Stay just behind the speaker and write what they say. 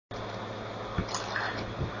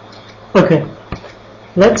Okay,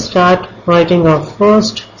 let's start writing our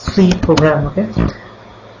first C program. Okay,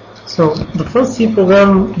 so the first C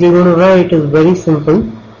program we're going to write is very simple.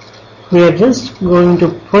 We are just going to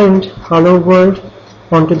print hello world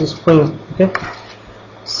onto the screen. Okay,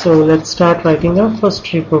 so let's start writing our first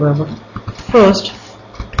C program. First,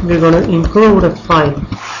 we're going to include a file.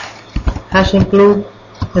 Hash include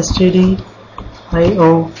stdio.h.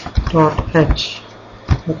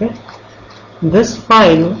 Okay, this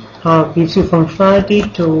file gives you functionality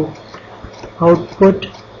to output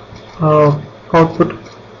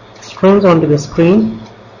strings onto the screen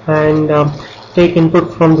and take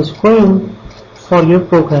input from the screen for your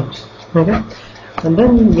programs. Okay, and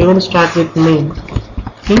then we're going to start with main.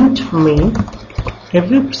 Int main.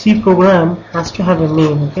 Every C program has to have a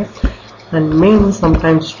main. Okay, and main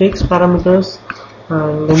sometimes takes parameters,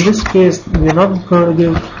 and in this case we're not going to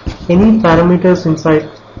give any parameters inside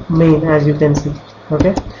main, as you can see.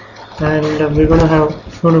 Okay, and we're going to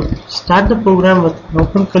start the program with an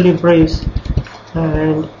open curly brace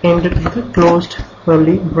and end it with a closed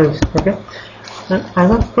curly brace. Okay, and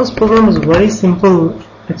as our first program is very simple,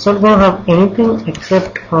 it's not going to have anything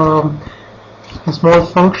except a small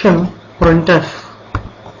function printf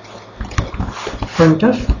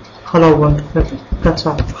hello world. Okay, that's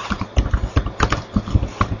all.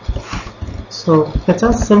 So it's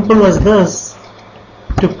as simple as this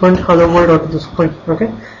to print hello world onto the screen.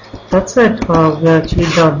 Okay, that's it. We're actually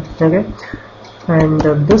done. Okay, and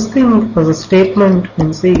this thing is a statement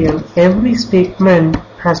in C, and every statement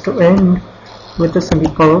has to end with a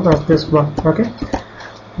semicolon as this one. Okay,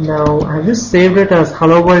 now I just saved it as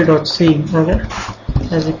hello world.c. okay,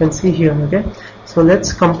 as you can see here. Okay, so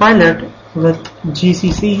let's compile it with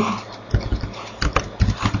gcc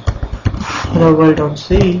hello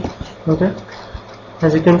world.c. okay,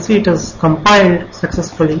 as you can see it is compiled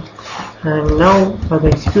successfully, and now the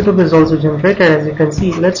executable is also generated, as you can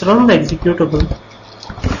see. Let's run the executable.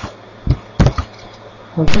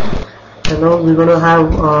 Okay, and now we're going to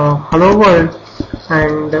have hello world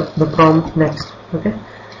and the prompt next. Okay,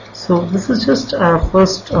 so this is just our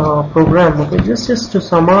first program. Okay, just to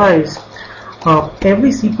summarize,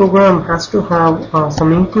 every C program has to have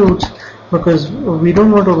some includes, because we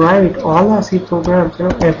don't want to write all our C programs,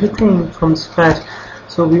 everything from scratch.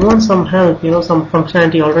 So we want some help, some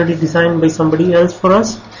functionality already designed by somebody else for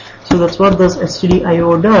us. So that's what this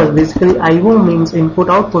stdio does. Basically, IO means input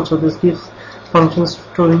output. So this gives functions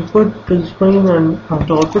to input to the screen and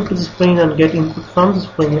to output to the screen and get input from the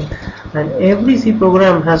screen. And every C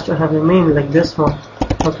program has to have a main like this one.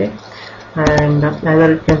 Okay, and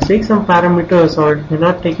either it can take some parameters or it may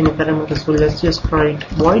not take any parameters. So let's just write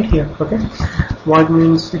void here. Okay, void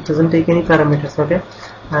means it doesn't take any parameters. Okay,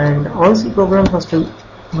 and all C programs has to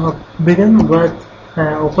begin with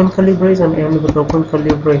open curly brace and end with open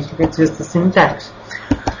curly brace. Okay, it's just the syntax.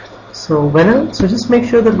 So just make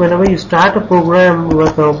sure that whenever you start a program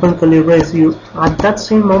with an open curly brace, you at that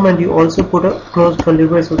same moment you also put a closed curly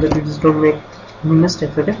brace so that you just don't make any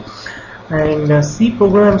mistakes. Okay, and C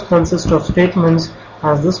programs consist of statements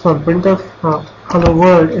as this one. Printf hello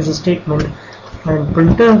world is a statement, and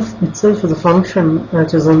printf itself is a function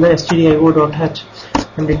which is in the stdio.h,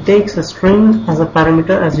 and it takes a string as a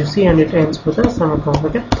parameter, as you see, and it ends with a semicolon.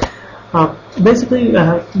 Okay, basically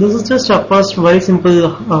this is just our first very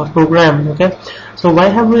simple program. Okay, so why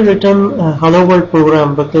have we written a hello world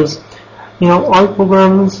program? Because all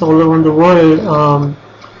programs all around the world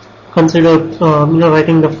consider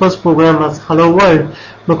writing the first program as hello world,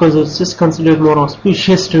 because it's just considered more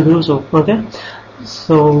auspicious to do so. Okay,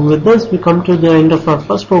 so with this we come to the end of our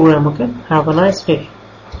first program. Okay, have a nice day.